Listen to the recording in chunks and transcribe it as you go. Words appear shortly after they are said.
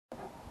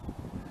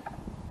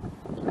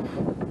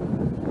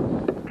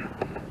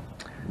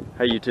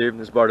Hey YouTube,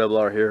 this is Bar Double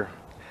R here.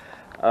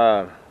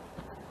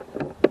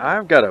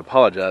 I've got to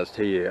apologize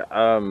to you.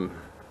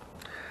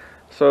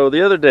 So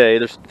the other day,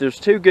 there's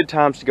two good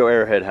times to go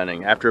arrowhead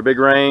hunting: after a big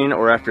rain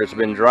or after it's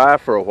been dry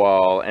for a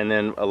while and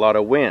then a lot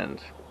of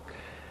wind.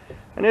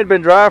 And it had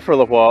been dry for a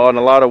little while and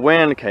a lot of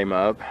wind came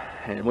up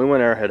and we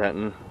went arrowhead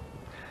hunting.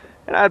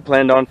 And I had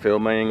planned on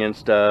filming and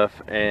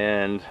stuff,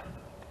 and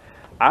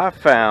I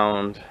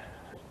found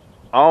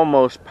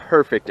almost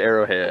perfect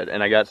arrowhead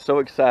and I got so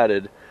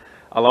excited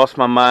I lost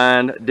my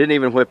mind, didn't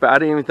even whip it. I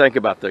didn't even think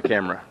about the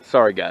camera.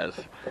 Sorry guys.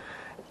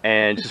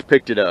 And just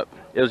picked it up.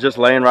 It was just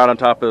laying right on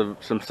top of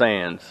some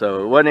sand.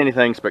 So it wasn't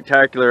anything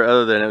spectacular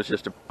other than it was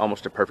just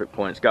almost a perfect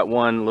point. It's got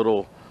one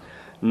little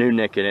new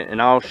nick in it,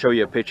 and I'll show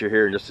you a picture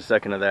here in just a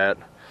second of that.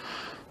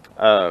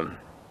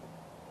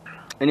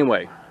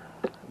 Anyway,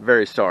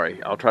 very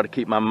sorry. I'll try to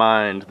keep my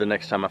mind the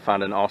next time I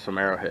find an awesome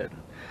arrowhead.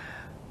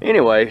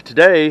 Anyway,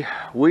 today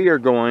we're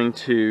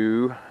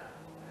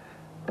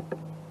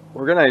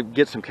gonna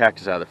get some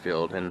cactus out of the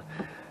field, and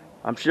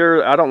I'm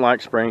sure I don't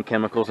like spraying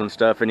chemicals and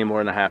stuff any more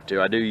than I have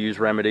to. I do use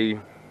Remedy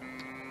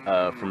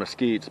for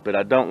mesquites, but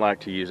I don't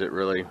like to use it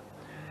really.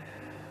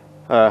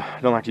 I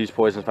don't like to use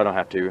poison if I don't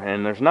have to.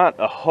 And there's not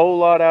a whole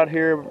lot out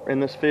here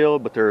in this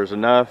field, but there's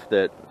enough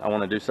that I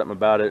want to do something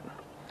about it.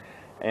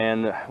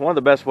 And one of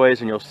the best ways,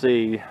 and you'll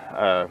see,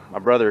 my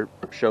brother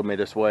showed me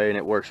this way and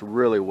it works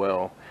really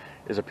well,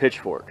 is a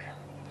pitchfork.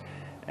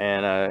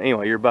 And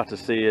anyway, you're about to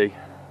see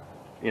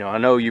I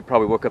know you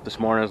probably woke up this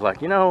morning and was like,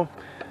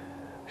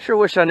 sure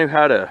wish I knew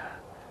how to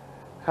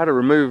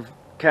remove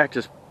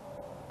cactus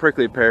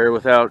prickly pear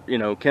without,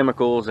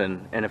 chemicals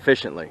and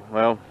efficiently.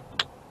 Well,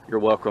 you're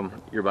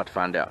welcome. You're about to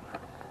find out.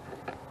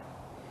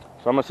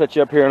 So I'm gonna set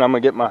you up here and I'm gonna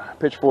get my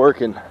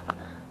pitchfork and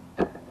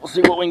we'll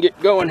see what we can get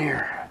going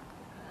here.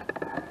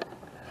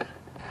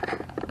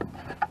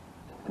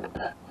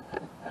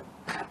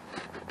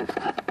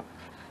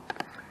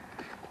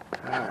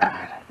 All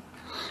right.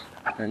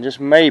 And just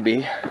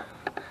maybe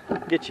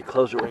get you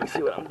closer where you can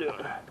see what I'm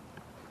doing.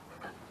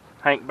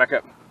 Hank, back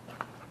up.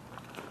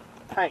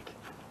 Hank,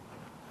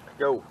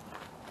 go.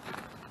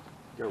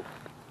 Go.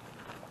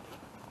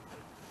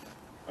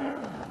 And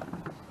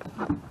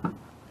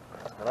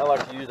I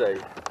like to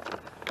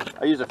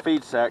use a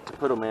feed sack to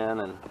put them in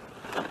and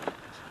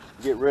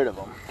get rid of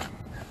them.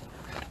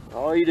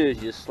 All you do is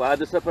you just slide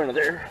this up under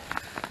there,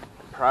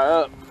 pry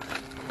up,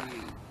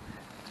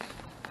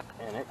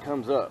 and it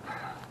comes up.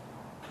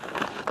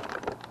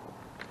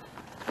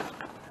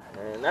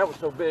 And that was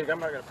so big, I'm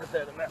not going to put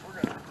that in that. We're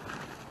going to...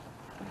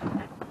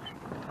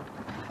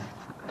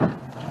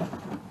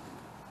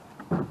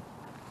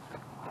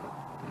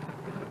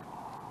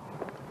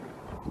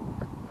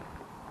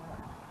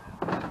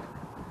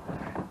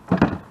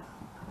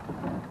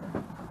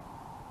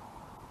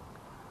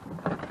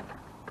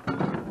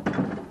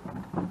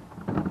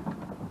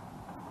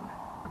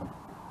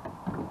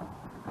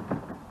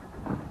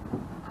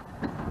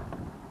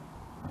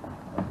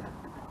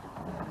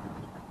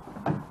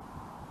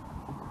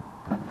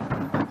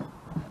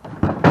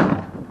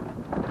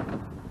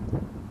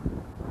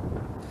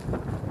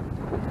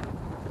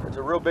 It's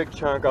a real big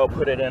chunk. I'll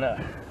put it in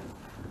a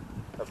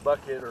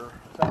bucket or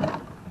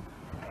something,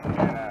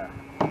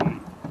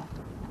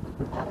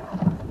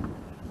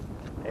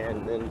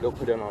 and then go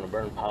put it on a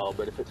burn pile.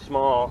 But if it's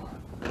small,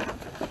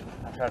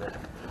 I try to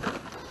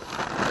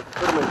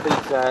put them in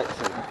feed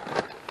sacks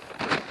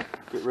and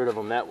get rid of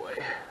them that way.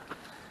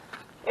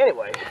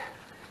 Anyway,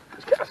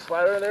 just kind of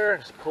slide over there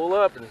and just pull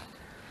up, and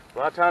a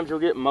lot of times you'll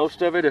get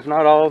most of it, if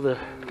not all or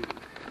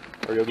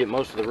you'll get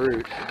most of the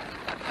root.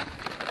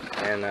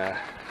 And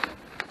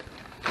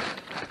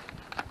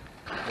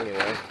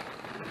anyway,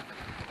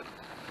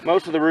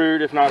 most of the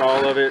root, if not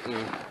all of it,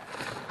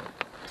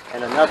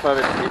 and enough of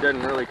it, it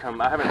doesn't really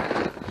come. I haven't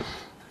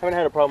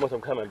had a problem with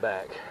them coming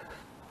back.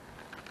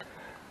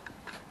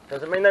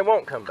 Doesn't mean they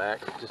won't come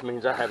back. It just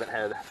means I haven't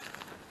had a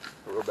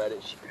real bad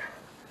issue.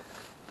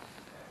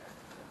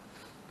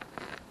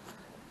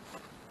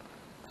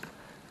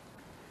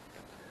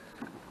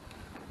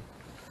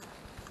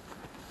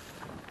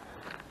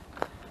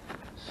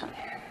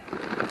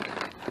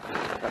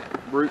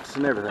 Got roots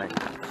and everything.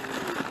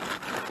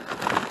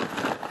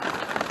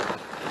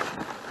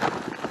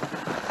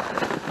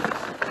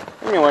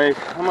 Anyway,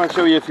 I'm going to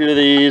show you a few of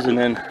these and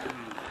then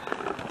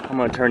I'm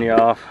going to turn you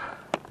off.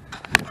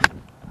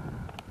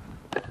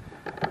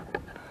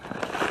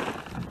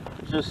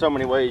 There's just so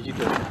many ways you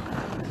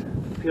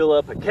can peel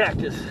up a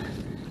cactus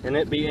and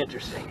it be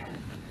interesting.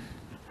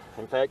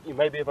 In fact, you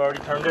maybe have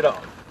already turned it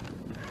off.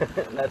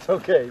 And that's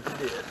okay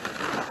if you did.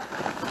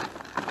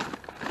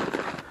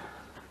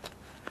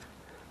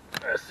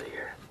 Let's see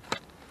here.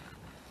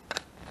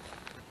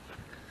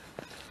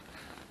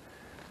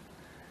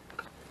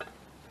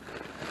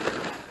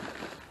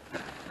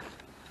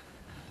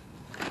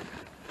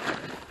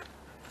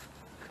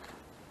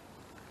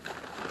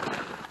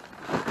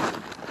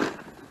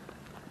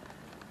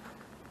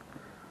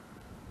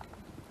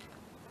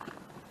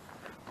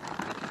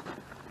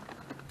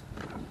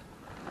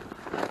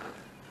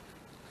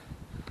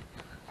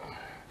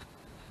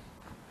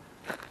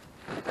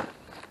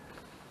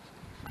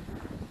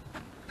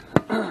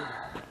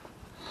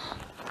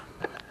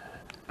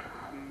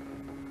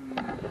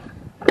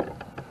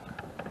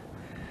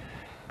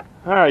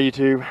 All right,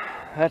 YouTube,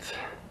 that's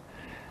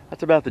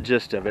about the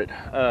gist of it.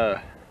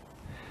 I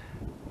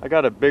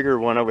got a bigger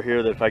one over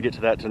here that if I get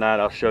to that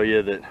tonight, I'll show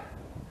you that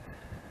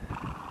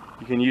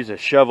you can use a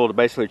shovel to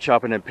basically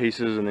chop it in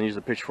pieces and then use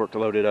a pitchfork to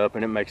load it up,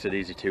 and it makes it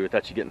easy too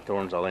without you getting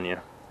thorns all in you.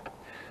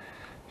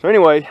 So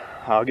anyway,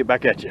 I'll get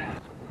back at you.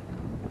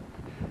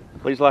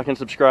 Please like and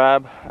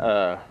subscribe.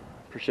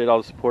 Appreciate all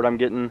the support I'm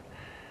getting,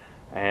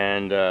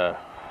 and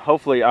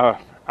hopefully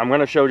I'm going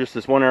to show just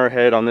this one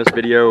arrowhead on this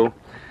video,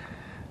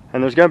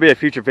 and there's going to be a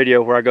future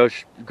video where I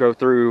go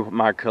through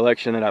my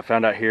collection that I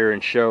found out here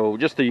and show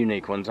just the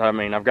unique ones. I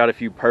mean, I've got a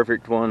few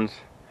perfect ones,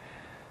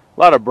 a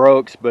lot of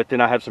brokes, but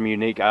then I have some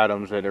unique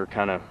items that are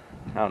kind of,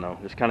 I don't know,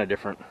 just kind of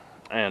different,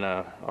 and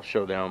I'll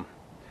show them.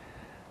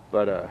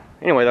 But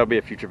anyway, that'll be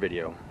a future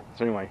video.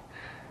 So anyway,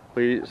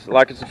 please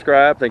like and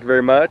subscribe. Thank you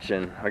very much,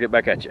 and I'll get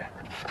back at you.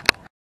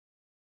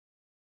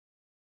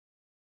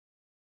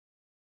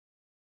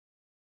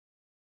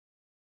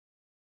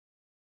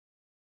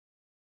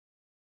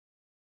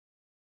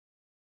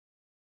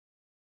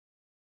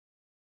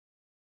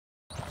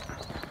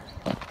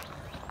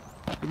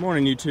 Good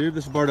morning, YouTube.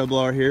 This is Bardo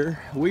Blower here.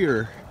 We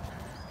are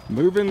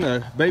moving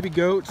the baby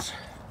goats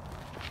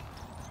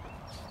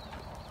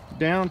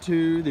down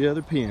to the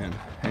other pen,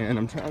 and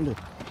I'm trying to.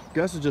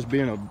 Gus is just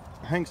being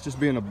Hank's just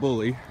being a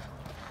bully.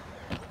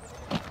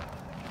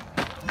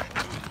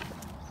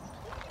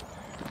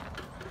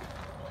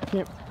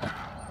 Can't.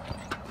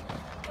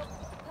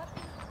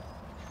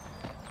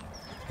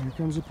 Here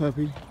comes a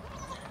puppy.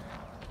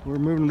 We're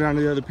moving them down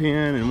to the other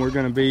pen, and we're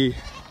going to be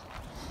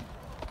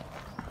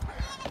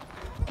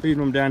feeding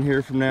them down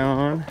here from now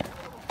on.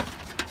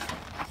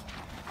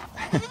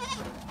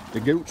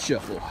 The goat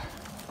shuffle.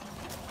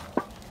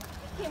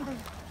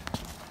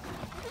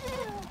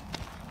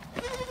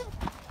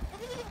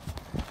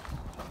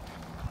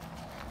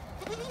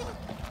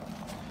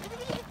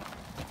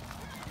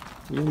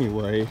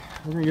 Anyway,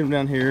 we're gonna get them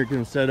down here, get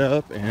them set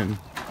up, and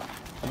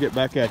I'll get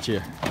back at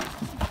you.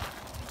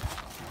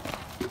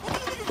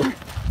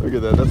 Look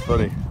at that, that's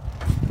funny.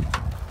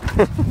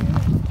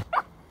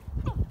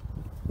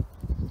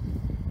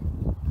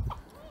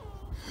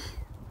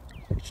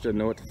 Just doesn't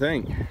know what to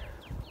think.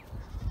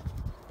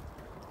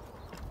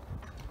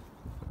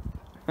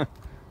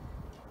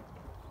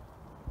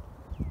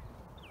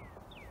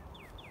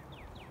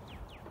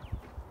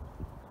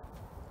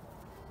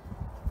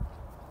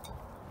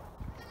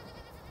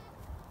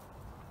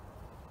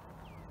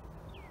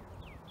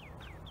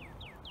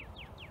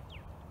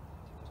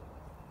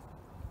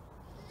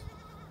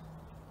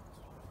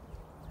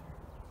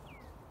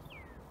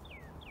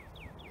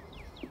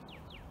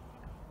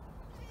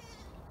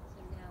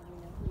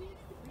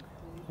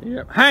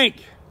 Yep. Hank!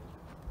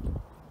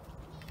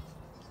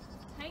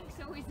 Hank's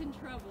always in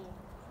trouble.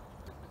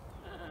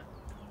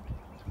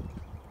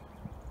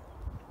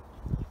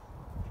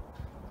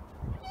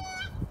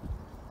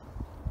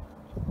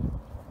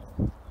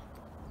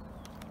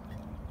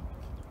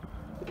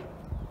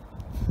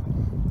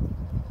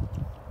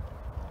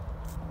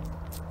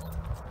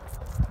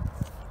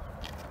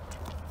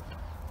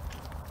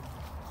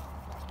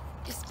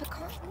 Is the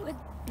cottonwood?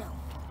 No.